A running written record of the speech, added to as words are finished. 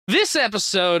This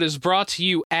episode is brought to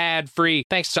you ad-free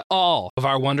thanks to all of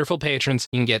our wonderful patrons.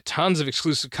 You can get tons of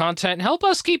exclusive content and help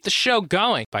us keep the show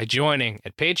going by joining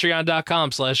at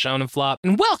patreon.com/shonenflop.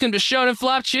 And welcome to Shonen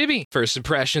Flop Chibi, First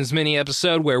Impressions mini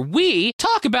episode where we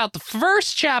talk about the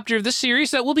first chapter of the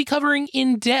series that we'll be covering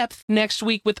in depth next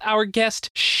week with our guest,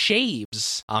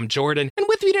 Shaves. I'm Jordan, and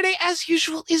with me today, as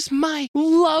usual, is my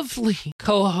lovely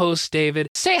co-host, David.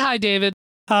 Say hi, David.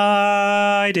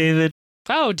 Hi, David.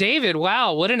 Oh, David,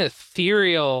 wow, what an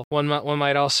ethereal, one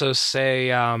might also say,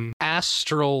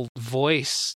 astral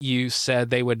voice you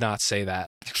said. They would not say that.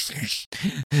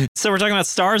 So we're talking about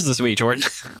stars this week, Jordan.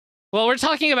 Well, we're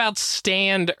talking about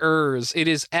ST&RS. It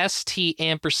is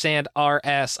ST&RS.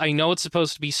 I know it's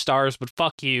supposed to be stars, but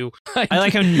fuck you. I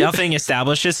like how nothing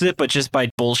establishes it, but just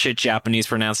by bullshit Japanese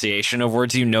pronunciation of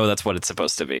words, you know that's what it's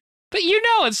supposed to be. But you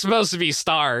know it's supposed to be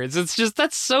stars. It's just,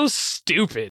 that's so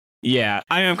stupid. Yeah,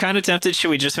 I'm kind of tempted.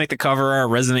 Should we just make the cover art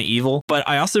Resident Evil? But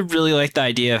I also really like the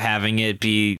idea of having it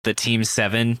be the Team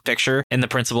 7 picture and the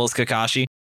principal is Kakashi.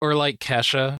 Or like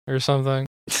Kesha or something.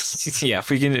 Yeah,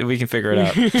 we can figure it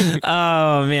out.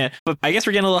 Oh, man. But I guess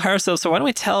we're getting a little higher, so why don't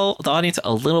we tell the audience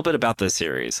a little bit about this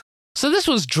series? So this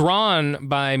was drawn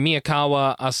by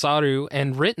Miyakawa Asaru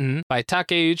and written by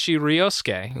Takeuchi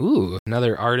Ryosuke. Ooh,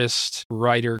 another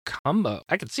artist-writer combo.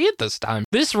 I can see it this time.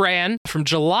 This ran from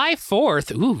July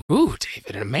 4th. Ooh,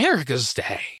 David, America's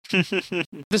Day.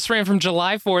 This ran from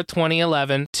July 4th,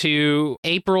 2011 to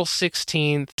April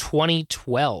 16th,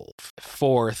 2012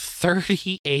 for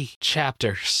 38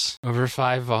 chapters over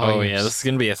 5 volumes. Oh, yeah, this is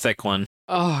going to be a thick one.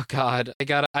 Oh, God.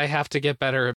 I have to get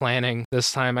better at planning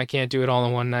this time. I can't do it all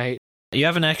in one night. You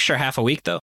have an extra half a week,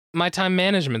 though. My time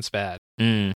management's bad.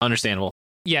 Understandable.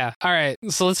 Yeah. All right.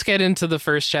 So let's get into the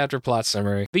first chapter plot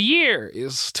summary. The year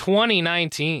is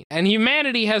 2019, and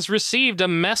humanity has received a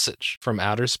message from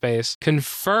outer space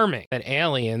confirming that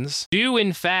aliens do,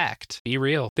 in fact, be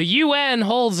real. The UN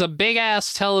holds a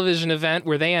big-ass television event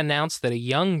where they announce that a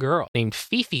young girl named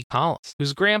Fifi Collins,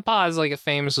 whose grandpa is like a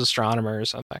famous astronomer or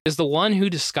something, is the one who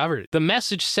discovered it. The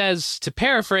message says, to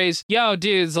paraphrase, yo,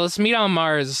 dudes, let's meet on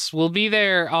Mars. We'll be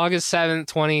there August 7th,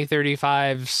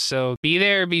 2035, so be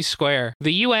there, be square.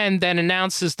 The UN then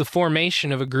announces the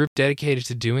formation of a group dedicated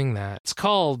to doing that. It's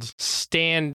called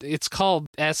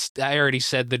I already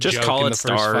said the just joke call in it the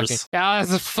stars. first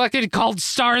it's fucking called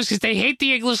stars because they hate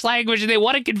the English language and they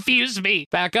want to confuse me.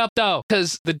 Back up though,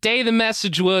 because the day the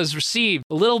message was received,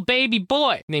 a little baby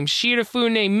boy named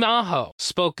Shirafune Maho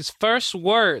spoke his first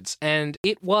words, and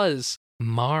it was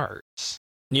Mars.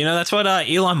 You know, that's what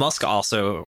Elon Musk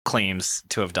also claims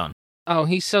to have done. Oh,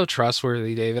 he's so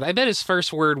trustworthy, David. I bet his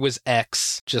first word was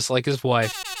X, just like his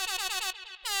wife.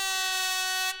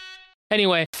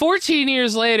 Anyway, 14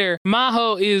 years later,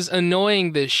 Maho is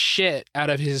annoying the shit out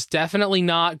of his definitely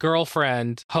not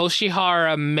girlfriend,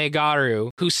 Hoshihara Megaru,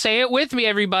 who, say it with me,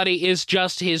 everybody, is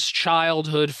just his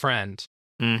childhood friend.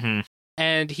 Mm-hmm.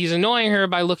 And he's annoying her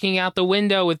by looking out the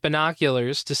window with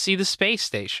binoculars to see the space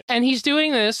station. And he's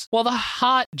doing this while the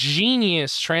hot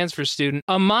genius transfer student,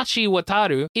 Amachi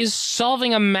Wataru, is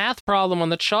solving a math problem on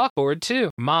the chalkboard too.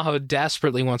 Maho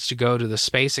desperately wants to go to the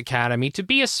Space Academy to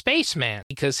be a spaceman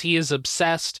because he is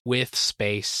obsessed with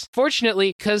space.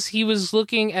 Fortunately, because he was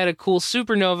looking at a cool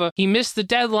supernova, he missed the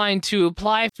deadline to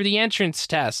apply for the entrance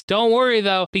test. Don't worry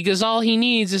though, because all he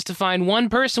needs is to find one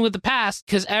person with a pass,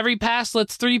 because every pass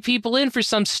lets 3 people in for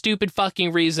some stupid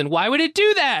fucking reason. Why would it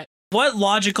do that? What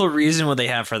logical reason would they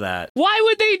have for that? Why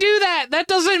would they do that? That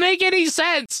doesn't make any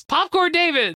sense. Popcorn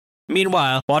David.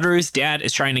 Meanwhile, Wataru's dad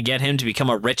is trying to get him to become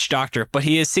a rich doctor, but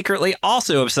he is secretly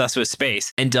also obsessed with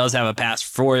space and does have a pass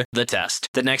for the test.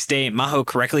 The next day, Maho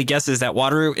correctly guesses that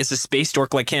Wataru is a space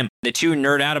dork like him. The two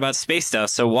nerd out about space stuff,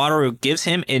 so Wataru gives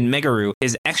him and Megaru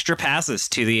his extra passes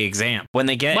to the exam. When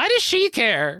they get... Why does she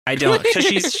care? I don't,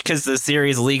 because the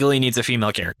series legally needs a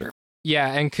female character.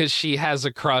 Yeah, and because she has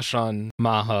a crush on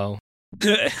Maho.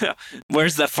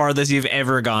 Where's the farthest you've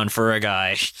ever gone for a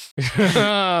guy?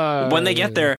 When they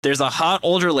get there, there's a hot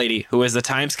older lady who is the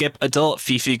time skip adult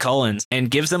Fifi Collins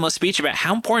and gives them a speech about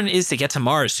how important it is to get to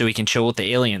Mars so we can chill with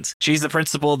the aliens. She's the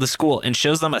principal of the school and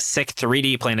shows them a sick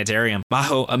 3D planetarium.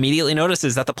 Maho immediately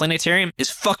notices that the planetarium is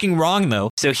fucking wrong though,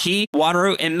 so he,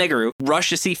 Wataru, and Megaru rush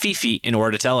to see Fifi in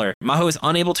order to tell her. Maho is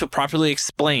unable to properly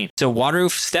explain, so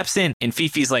Wataru steps in and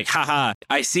Fifi's like, haha,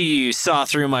 I see you saw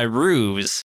through my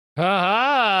ruse.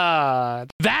 Haha!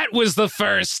 That was the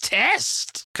first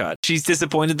test! Cut. She's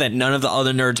disappointed that none of the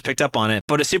other nerds picked up on it,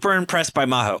 but is super impressed by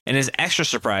Maho, and is extra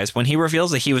surprised when he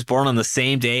reveals that he was born on the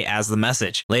same day as the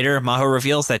message. Later, Maho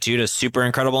reveals that due to super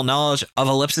incredible knowledge of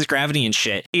ellipsis gravity and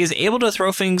shit, he is able to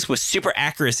throw things with super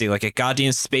accuracy like a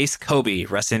goddamn space Kobe,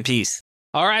 rest in peace.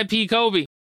 R.I.P. Kobe.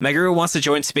 Meguru wants to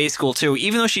join space school too,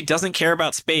 even though she doesn't care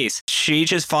about space. She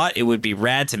just thought it would be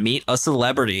rad to meet a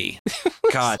celebrity.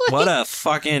 God, what a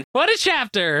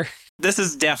chapter. This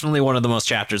is definitely one of the most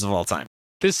chapters of all time.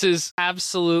 This is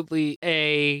absolutely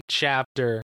a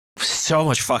chapter. So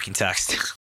much fucking text.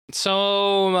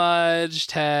 So much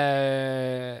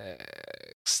text.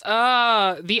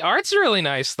 The art's really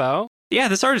nice, though. Yeah,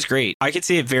 this art is great. I could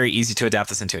see it very easy to adapt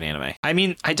this into an anime. I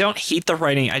mean, I don't hate the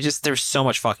writing. There's so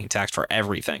much fucking text for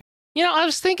everything. You know, I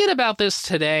was thinking about this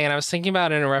today, and I was thinking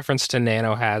about it in reference to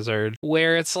Nanohazard,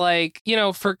 where it's like, you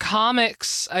know, for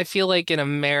comics, I feel like in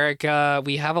America,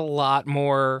 we have a lot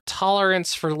more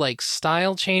tolerance for, like,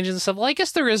 style changes and stuff. Well, I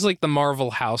guess there is, like, the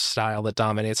Marvel house style that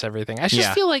dominates everything. I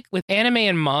just feel like with anime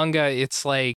and manga, it's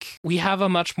like we have a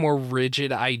much more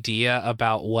rigid idea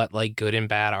about what, like, good and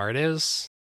bad art is.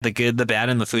 The good, the bad,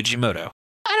 and the Fujimoto.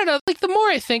 I don't know, like, the more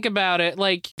I think about it,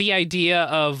 like, the idea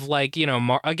of, like, you know,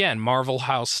 Marvel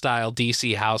house style,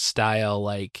 DC house style,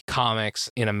 like, comics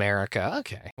in America.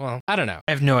 Okay, well, I don't know.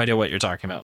 I have no idea what you're talking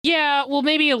about. Yeah, well,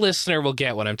 maybe a listener will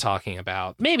get what I'm talking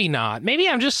about. Maybe not. Maybe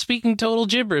I'm just speaking total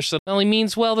gibberish that only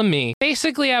means well to me.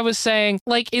 Basically, I was saying,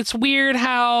 like, it's weird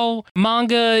how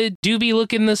manga do be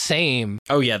looking the same.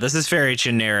 Oh, yeah, this is very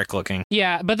generic looking.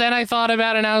 Yeah, but then I thought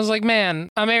about it and I was like, man,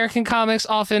 American comics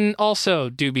often also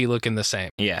do be looking the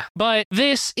same. Yeah. But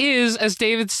this is, as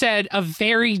David said, a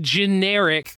very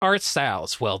generic art style.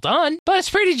 It's well done, but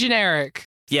it's pretty generic.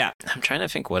 Yeah, I'm trying to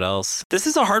think what else. This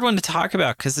is a hard one to talk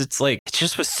about because it's like, it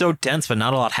just was so dense, but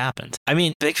not a lot happened. I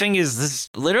mean, big thing is this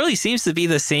literally seems to be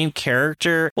the same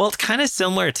character. Well, it's kind of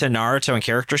similar to Naruto in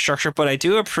character structure, but I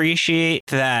do appreciate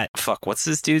that. Fuck, what's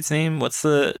this dude's name? What's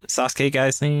the Sasuke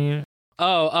guy's name?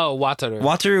 Oh, Wataru.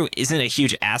 Wataru isn't a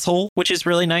huge asshole, which is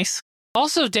really nice.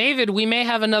 Also, David, we may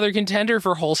have another contender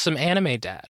for wholesome anime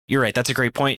dad. You're right. That's a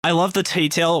great point. I love the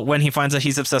detail when he finds out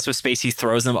he's obsessed with space. He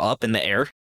throws him up in the air.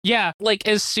 Yeah, like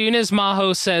as soon as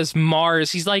Maho says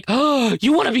Mars, he's like, oh,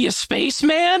 you want to be a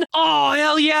spaceman? Oh,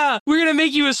 hell yeah, we're going to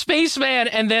make you a spaceman.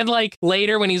 And then like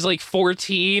later when he's like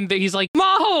 14, he's like,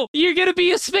 Maho, you're going to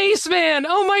be a spaceman.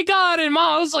 Oh my God. And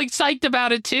Maho's like psyched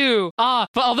about it too. But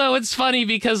although it's funny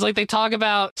because like they talk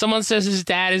about, someone says his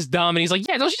dad is dumb and he's like,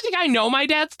 yeah, don't you think I know my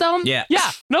dad's dumb? Yeah. Yeah,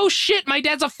 no shit, my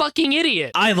dad's a fucking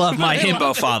idiot. I love my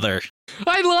himbo father.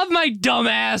 I love my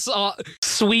dumbass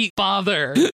sweet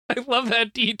father. I love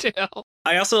that detail.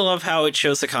 I also love how it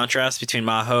shows the contrast between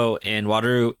Maho and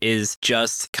Wataru is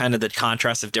just kind of the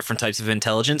contrast of different types of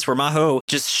intelligence, where Maho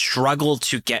just struggled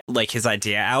to get like his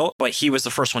idea out, but he was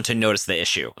the first one to notice the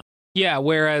issue. Yeah,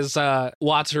 whereas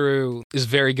Wataru is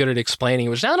very good at explaining,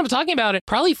 which now that I'm talking about it,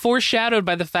 probably foreshadowed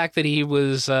by the fact that he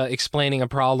was explaining a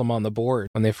problem on the board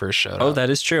when they first showed up. Oh, that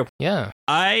is true. Yeah.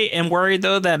 I am worried,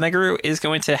 though, that Meguru is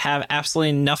going to have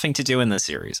absolutely nothing to do in this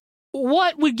series.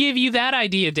 What would give you that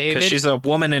idea, David? Because she's a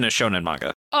woman in a shonen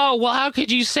manga. Oh, well, how could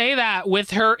you say that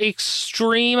with her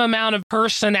extreme amount of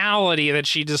personality that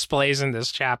she displays in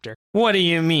this chapter? What do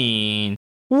you mean?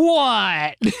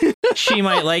 What? She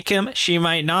might like him, she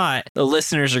might not. The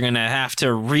listeners are going to have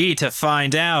to read to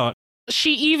find out.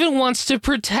 She even wants to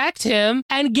protect him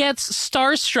and gets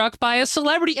starstruck by a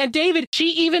celebrity. And David,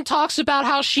 she even talks about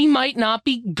how she might not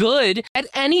be good at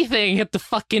anything at the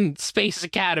fucking Space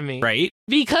Academy. Right.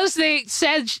 Because they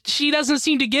said she doesn't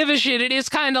seem to give a shit. It is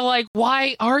kind of like,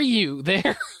 why are you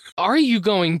there? Are you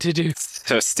going to do?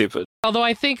 So stupid. Although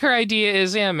I think her idea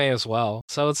is, yeah, may as well.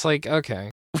 So it's like,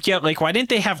 okay. Yeah, like, why didn't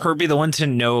they have her be the one to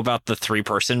know about the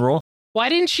 3-person rule? Why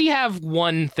didn't she have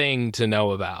one thing to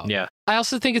know about? Yeah. I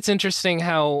also think it's interesting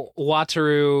how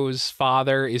Wataru's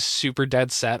father is super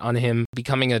dead set on him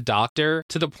becoming a doctor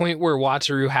to the point where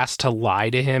Wataru has to lie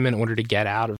to him in order to get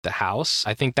out of the house.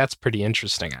 I think that's pretty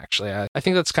interesting, actually. I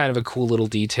think that's kind of a cool little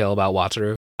detail about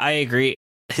Wataru. I agree.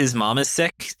 His mom is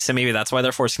sick, so maybe that's why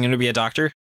they're forcing him to be a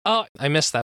doctor. Oh, I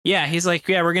missed that. Yeah, he's like,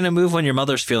 yeah, we're going to move when your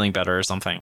mother's feeling better or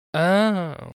something.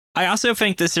 Oh. I also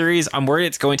think this series, I'm worried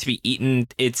it's going to be eaten.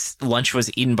 Its lunch was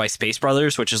eaten by Space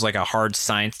Brothers, which is like a hard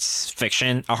science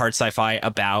fiction, a hard sci-fi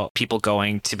about people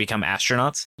going to become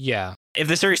astronauts. Yeah. If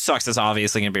the series sucks, that's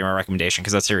obviously going to be my recommendation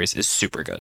because that series is super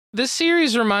good. This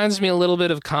series reminds me a little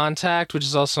bit of Contact, which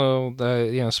is also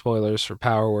the, spoilers for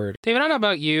Power Word. David, I don't know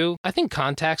about you. I think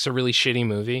Contact's a really shitty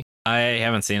movie. I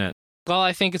haven't seen it. Well,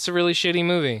 I think it's a really shitty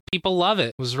movie. People love it.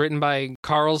 It was written by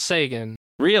Carl Sagan.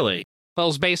 Really? Well,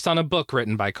 it was based on a book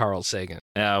written by Carl Sagan.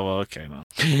 Yeah, well, okay. Well.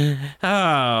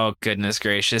 Oh, goodness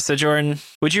gracious. So, Jordan,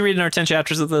 would you read in our 10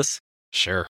 chapters of this?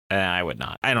 Sure. I would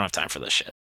not. I don't have time for this shit.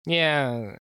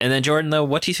 Yeah. And then, Jordan, though,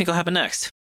 what do you think will happen next?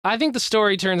 I think the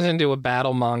story turns into a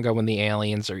battle manga when the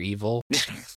aliens are evil.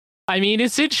 I mean,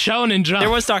 it's in Shonen Jump. There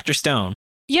was Dr. Stone.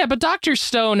 Yeah, but Dr.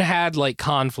 Stone had, like,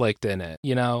 conflict in it,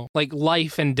 you know? Like,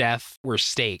 life and death were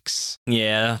stakes.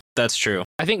 Yeah, that's true.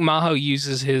 I think Maho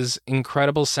uses his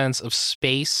incredible sense of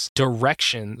space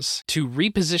directions to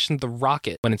reposition the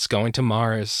rocket when it's going to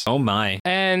Mars. Oh my.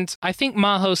 And I think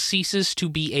Maho ceases to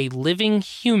be a living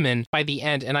human by the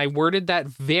end. And I worded that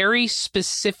very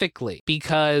specifically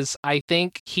because I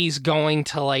think he's going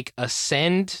to like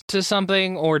ascend to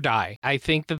something or die. I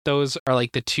think that those are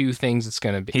like the two things it's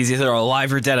going to be. He's either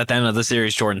alive or dead at the end of the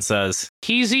series, Jordan says.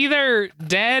 He's either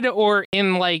dead or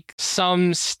in like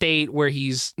some state where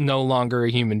he's no longer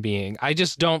a human being. I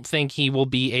just don't think he will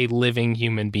be a living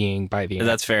human being by the end.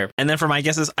 That's fair. And then for my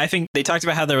guesses, I think they talked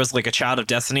about how there was like a child of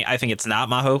destiny. I think it's not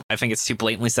Maho. I think it's too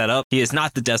blatantly set up. He is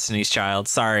not the Destiny's Child.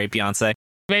 Sorry, Beyonce.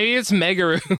 Maybe it's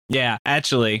Megaru. Yeah,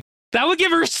 actually. That would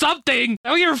give her something.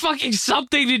 That would give her fucking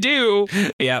something to do.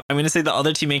 Yeah, I'm going to say the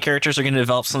other two main characters are going to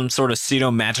develop some sort of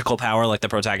pseudo-magical power like the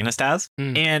protagonist has.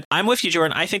 And I'm with you,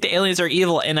 Jordan. I think the aliens are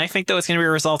evil, and I think, though, it's going to be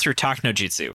resolved through talk no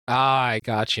jutsu. I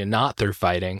got you. Not through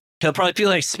fighting. He'll probably be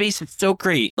like, space is so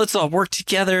great. Let's all work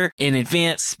together in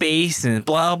advanced space and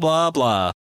blah, blah,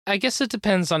 blah. I guess it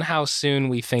depends on how soon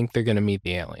we think they're going to meet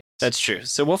the aliens. That's true.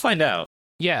 So we'll find out.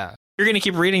 Yeah. You're going to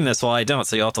keep reading this while I don't,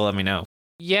 so you'll have to let me know.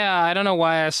 Yeah, I don't know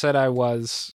why I said I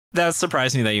was. That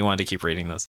surprised me that you wanted to keep reading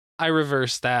this. I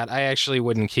reversed that. I actually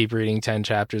wouldn't keep reading 10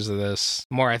 chapters of this.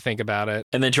 The more I think about it.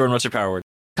 And then, Jordan, what's your power word?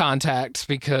 Contact,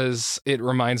 because it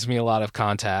reminds me a lot of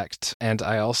Contact. And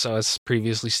I also, as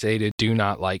previously stated, do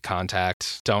not like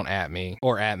Contact. Don't at me.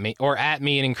 Or at me. Or at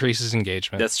me, it increases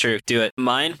engagement. That's true. Do it.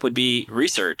 Mine would be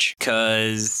research,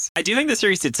 because I do think the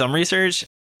series did some research.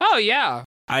 Oh, yeah.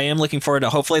 I am looking forward to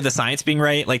hopefully the science being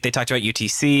right. Like they talked about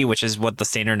UTC, which is what the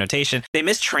standard notation. They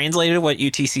mistranslated what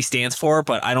UTC stands for,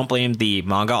 but I don't blame the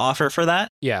manga author for that.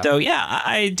 Yeah. So yeah,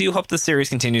 I do hope the series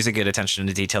continues to get attention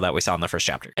to detail that we saw in the first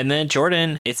chapter. And then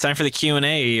Jordan, it's time for the Q&A.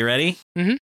 Are you ready?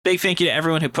 Mm-hmm. Big thank you to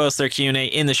everyone who posts their Q&A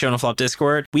in the Show No Flop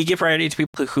Discord. We give priority to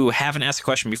people who haven't asked a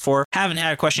question before, haven't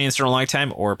had a question answered in a long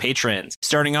time, or patrons.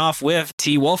 Starting off with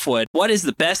T. Wolfwood. What is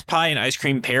the best pie and ice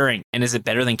cream pairing? And is it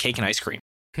better than cake and ice cream?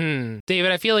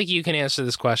 David, I feel like you can answer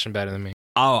this question better than me.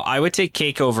 Oh, I would take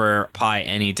cake over pie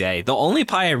any day. The only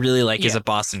pie I really like is a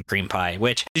Boston cream pie,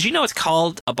 which, did you know it's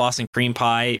called a Boston cream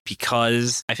pie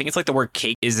because I think it's like the word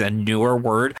cake is a newer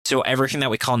word. So everything that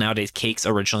we call nowadays cakes,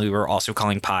 originally we were also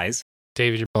calling pies.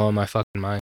 David, you're blowing my fucking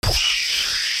mind.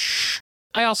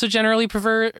 I also generally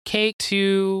prefer cake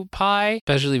to pie,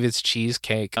 especially if it's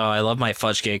cheesecake. Oh, I love my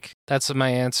fudge cake. That's what my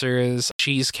answer is.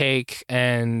 Cheesecake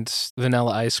and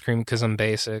vanilla ice cream because I'm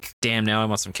basic. Damn, now I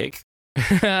want some cake.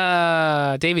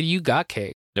 David, you got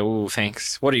cake. Oh,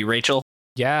 thanks. What are you, Rachel?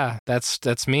 Yeah,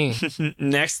 that's me.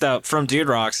 Next up, from Dude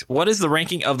Rocks, what is the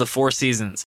ranking of the 4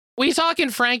 seasons? We talking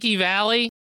Frankie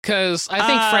Valley? Because I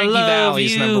think Frankie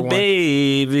Valley's number one.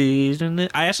 Baby.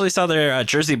 I actually saw their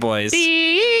Jersey Boys.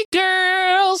 The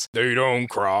girls, they don't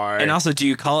cry. And also, do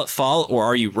you call it fall or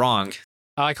are you wrong?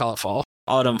 I call it fall.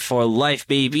 Autumn for life,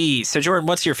 baby. So, Jordan,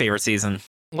 what's your favorite season?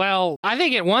 Well, I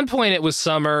think at one point it was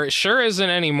summer. It sure isn't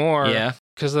anymore. Yeah.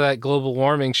 Because of that global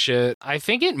warming shit. I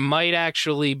think it might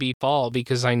actually be fall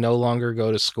because I no longer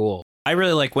go to school. I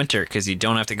really like winter because you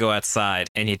don't have to go outside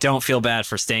and you don't feel bad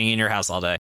for staying in your house all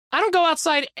day. I don't go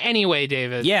outside anyway,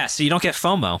 David. Yeah, so you don't get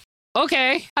FOMO.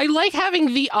 Okay. I like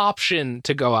having the option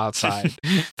to go outside.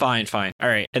 Fine. All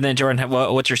right. And then, Jordan,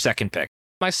 what's your second pick?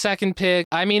 My second pick,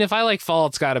 I mean, if I like fall,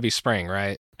 it's got to be spring,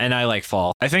 right? And I like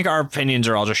fall. I think our opinions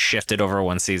are all just shifted over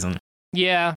one season.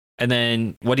 Yeah. And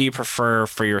then what do you prefer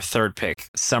for your third pick?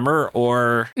 Summer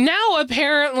or... Now,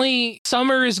 apparently,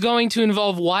 summer is going to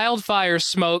involve wildfire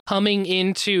smoke coming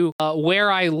into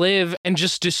where I live and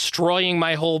just destroying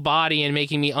my whole body and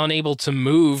making me unable to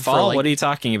move. Fall? What are you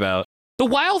talking about? The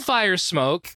wildfire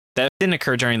smoke. That didn't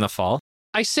occur during the fall.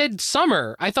 I said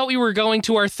summer. I thought we were going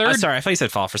to our third... Sorry, I thought you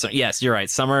said fall for some... Yes, you're right.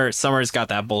 Summer's got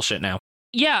that bullshit now.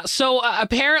 Yeah, so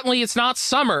apparently it's not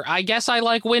summer. I guess I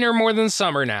like winter more than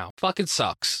summer now. Fuck, it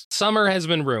sucks. Summer has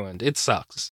been ruined. It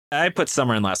sucks. I put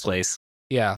summer in last place.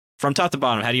 Yeah. From top to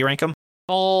bottom, how do you rank them?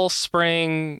 Fall,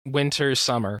 spring, winter,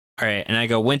 summer. All right, and I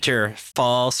go winter,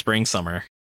 fall, spring, summer.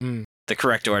 The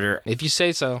correct order. If you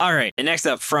say so. All right, and next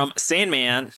up from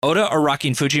Sandman, Oda or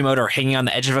rocking Fujimoto or hanging on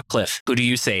the edge of a cliff. Who do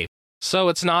you save? So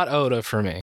it's not Oda for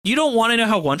me. You don't want to know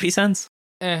how One Piece ends?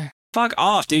 Fuck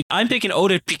off, dude. I'm picking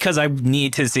Oda because I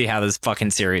need to see how this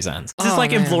fucking series ends. This is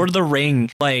like if Lord of the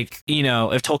Rings, like, you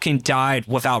know, if Tolkien died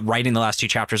without writing the last 2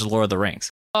 chapters of Lord of the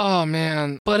Rings. Oh,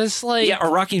 man. But it's like... Yeah, or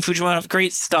rocking Fujimoto,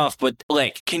 great stuff, but,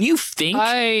 like, can you think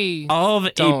of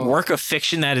a work of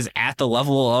fiction that is at the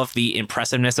level of the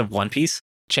impressiveness of One Piece?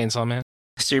 Chainsaw Man.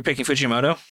 So you're picking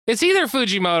Fujimoto? It's either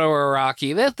Fujimoto or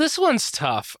Araki. This one's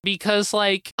tough because,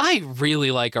 like, I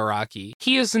really like Araki.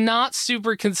 He is not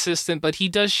super consistent, but he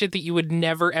does shit that you would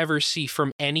never, ever see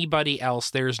from anybody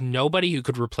else. There's nobody who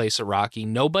could replace Araki.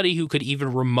 Nobody who could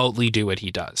even remotely do what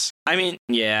he does. I mean,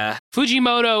 yeah.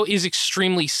 Fujimoto is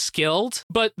extremely skilled,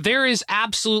 but there is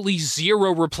absolutely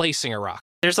zero replacing Araki.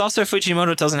 There's also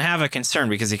Fujimoto doesn't have a concern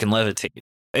because he can levitate.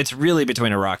 It's really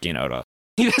between Araki and Oda.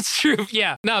 That's true.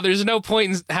 Yeah. No, there's no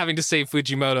point in having to save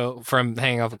Fujimoto from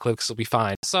hanging off a cliff because he'll be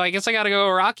fine. So I guess I got to go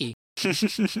Araki.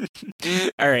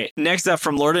 All right. Next up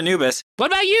from Lord Anubis. What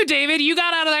about you, David? You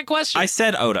got out of that question. I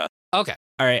said Oda. Okay.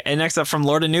 All right. And next up from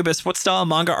Lord Anubis. What style of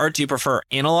manga art do you prefer?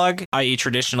 Analog, i.e.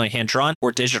 traditionally hand-drawn,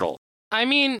 or digital? I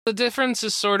mean, the difference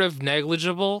is sort of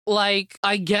negligible. Like,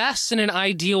 I guess in an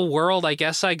ideal world, I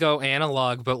guess I go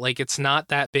analog, but like, it's not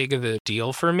that big of a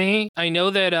deal for me. I know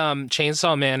that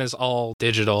Chainsaw Man is all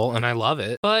digital and I love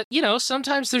it, but you know,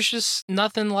 sometimes there's just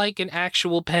nothing like an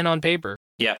actual pen on paper.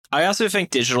 Yeah. I also think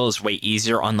digital is way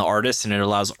easier on the artists and it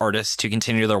allows artists to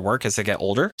continue their work as they get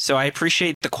older. So I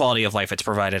appreciate the quality of life it's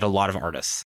provided a lot of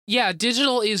artists. Yeah,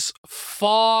 digital is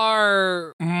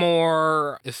far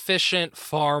more efficient,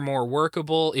 far more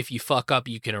workable. If you fuck up,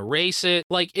 you can erase it.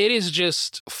 Like, it is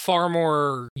just far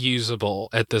more usable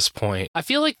at this point. I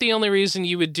feel like the only reason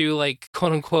you would do, like,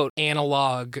 quote-unquote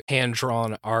analog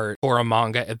hand-drawn art or a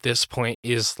manga at this point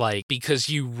is, like, because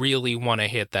you really want to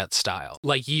hit that style.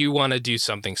 Like, you want to do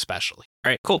something special.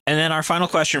 All right, cool. And then our final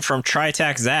question from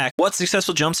Tri-Tac Zach. What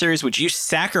successful Jump series would you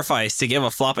sacrifice to give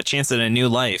a flop a chance at a new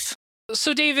life?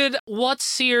 So, David, what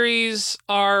series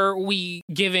are we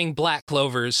giving Black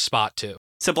Clover's spot to?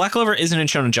 So Black Clover isn't in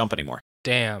Shonen Jump anymore.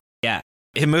 Damn. Yeah,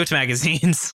 it moved to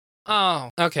magazines. Oh,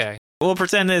 okay. We'll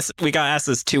pretend we got asked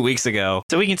this 2 weeks ago,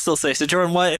 so we can still say, so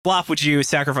Jordan, what flop would you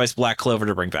sacrifice Black Clover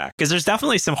to bring back? Because there's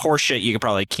definitely some horse shit you could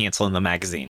probably cancel in the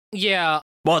magazine. Yeah.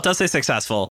 Well, it does say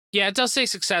successful. Yeah, it does say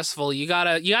successful. You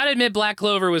gotta admit Black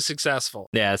Clover was successful.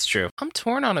 Yeah, that's true. I'm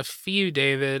torn on a few,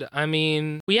 David. I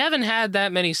mean, we haven't had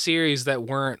that many series that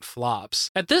weren't flops.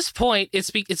 At this point,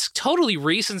 it's totally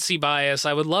recency bias.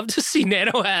 I would love to see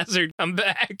Nano Hazard come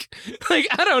back. Like,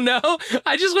 I don't know.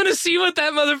 I just want to see what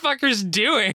that motherfucker's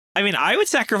doing. I mean, I would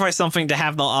sacrifice something to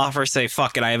have the offer say,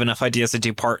 fuck it, I have enough ideas to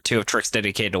do part 2 of Tricks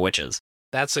dedicated to witches.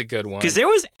 That's a good one. Because there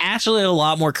was actually a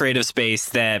lot more creative space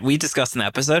that we discussed in the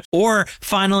episode. Or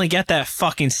finally get that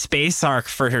fucking space arc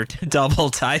for her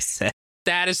double Taisei.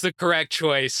 That is the correct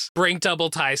choice. Bring double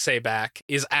Taisei back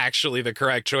is actually the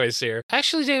correct choice here.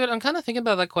 Actually, David, I'm kind of thinking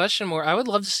about that question more. I would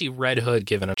love to see Red Hood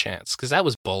given a chance, because that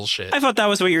was bullshit. I thought that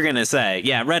was what you were going to say.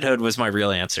 Yeah, Red Hood was my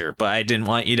real answer, but I didn't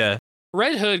want you to...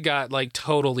 Red Hood got, like,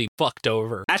 totally fucked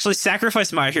over. Actually,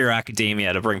 sacrifice My Hero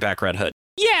Academia to bring back Red Hood.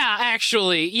 Yeah,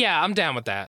 actually. Yeah, I'm down with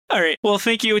that. All right. Well,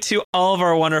 thank you to all of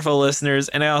our wonderful listeners.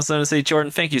 And I also want to say,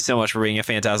 Jordan, thank you so much for being a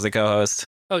fantastic co-host.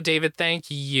 Oh, David, thank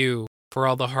you for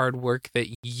all the hard work that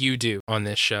you do on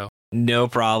this show. No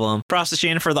problem. Props to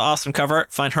Shannon for the awesome cover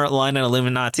art. Find her online at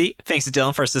Illuminati. Thanks to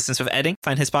Dylan for assistance with editing.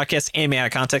 Find his podcast, Anime Out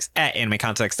of Context, at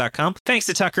animecontext.com. Thanks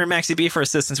to Tucker and Maxie B for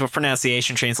assistance with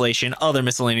pronunciation, translation, other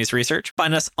miscellaneous research.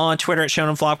 Find us on Twitter at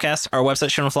ShonenFlopcast, our website,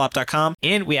 ShonenFlop.com.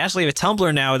 And we actually have a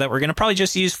Tumblr now that we're going to probably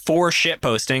just use for shit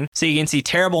posting. So you can see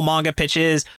terrible manga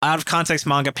pitches, out of context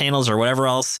manga panels, or whatever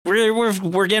else.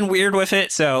 We're getting weird with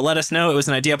it, so let us know. It was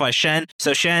an idea by Shen.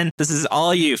 So Shen, this is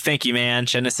all you. Thank you, man.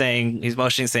 Shen is saying, he's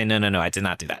motioning, saying, no, I did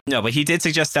not do that. No, but he did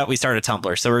suggest that we start a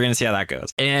Tumblr, so we're going to see how that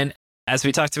goes. And as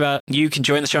we talked about, you can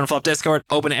join the Shonen Flop Discord,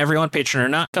 open to everyone, patron or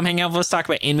not. Come hang out with us, talk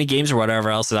about anime games or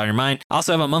whatever else is on your mind.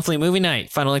 Also have a monthly movie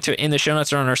night. Find a link to it in the show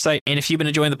notes or on our site. And if you've been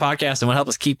enjoying the podcast and want to help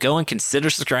us keep going,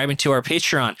 consider subscribing to our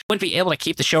Patreon. Wouldn't be able to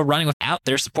keep the show running without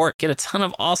their support. Get a ton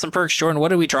of awesome perks. Jordan, what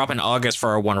did we drop in August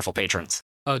for our wonderful patrons?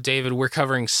 Oh, David, we're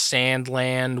covering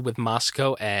Sandland with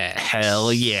Moscow X.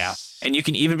 Hell yeah. And you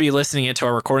can even be listening into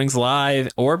our recordings live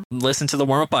or listen to the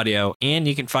warm-up audio. And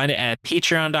you can find it at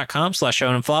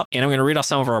patreon.com/shonenflop. And I'm going to read off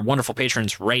some of our wonderful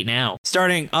patrons right now.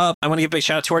 Starting up, I want to give a big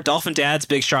shout out to our Dolphin Dads,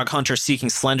 Big Strong Hunter seeking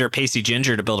slender, pasty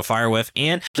ginger to build a fire with.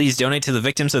 And please donate to the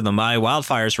victims of the Maui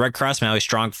wildfires, Red Cross Maui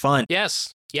Strong Fund.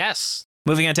 Yes.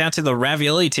 Moving on down to the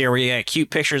ravioli tier, where you got cute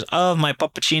pictures of my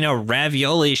Puppuccino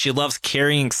Ravioli. She loves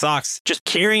carrying socks, just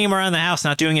carrying them around the house,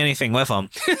 not doing anything with them.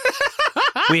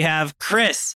 We have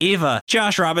Chris, Eva,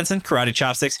 Josh Robinson, Karate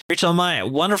Chopsticks, Rachel, my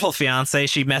wonderful fiance.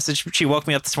 She woke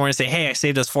me up this morning to say, hey, I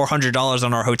saved us $400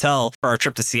 on our hotel for our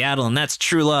trip to Seattle, and that's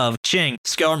true love. Ching,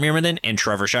 Skeller Mirmanden, and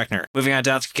Trevor Schechner. Moving on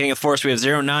down to King of the Force, we have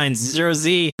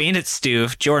 090Z, Bandit Stew.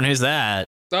 Jordan, who's that?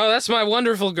 Oh, that's my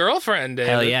wonderful girlfriend, David.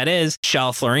 Hell yeah, it is.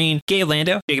 Shal Florine, Gabe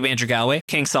Lando, Jacob Andrew Galloway,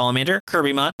 King Salamander,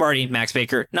 Kirby Mutt, Barty, Max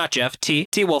Baker, Not Jeff, T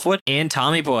Wolfwood, and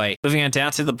Tommy Boy. Moving on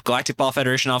down to the Galactic Ball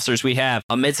Federation officers, we have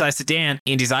a mid-sized sedan,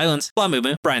 Andy's Islands, Blah Moo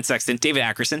Moo, Brian Sexton, David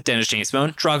Ackerson, Dennis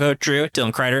Jamesbone, Drago, Drew,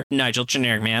 Dylan Kreider, Nigel,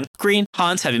 Generic Man, Green,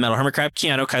 Hans, Heavy Metal Hermit Crab,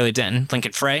 Keanu, Kylie Denton,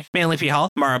 Lincoln Frey, Manly P. Hall,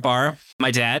 Mara Barr,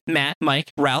 my dad, Matt,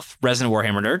 Mike, Ralph, Resident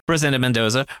Warhammer Nerd, Rosenda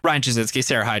Mendoza, Ryan Jasinski,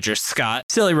 Sarah Hydra, Scott,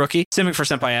 Silly Rookie, Simming for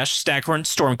Senpai Ash, Staghorn,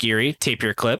 Storm Geary,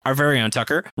 Tapier Clip, our very own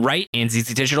Tucker, Wright, and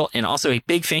ZZ Digital, and also a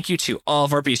big thank you to all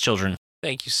of our Beast Children.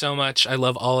 Thank you so much. I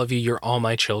love all of you. You're all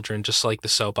my children, just like the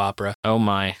soap opera. Oh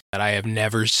my. That I have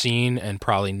never seen and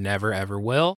probably never ever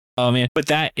will. Oh man. But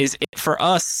that is it for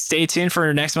us. Stay tuned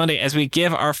for next Monday as we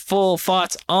give our full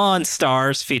thoughts on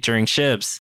Stars featuring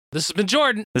Shibs. This has been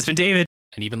Jordan. This has been David.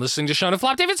 And you've been listening to Shonen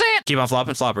Flop. David, say it. Keep on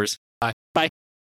flopping floppers. Bye. Bye.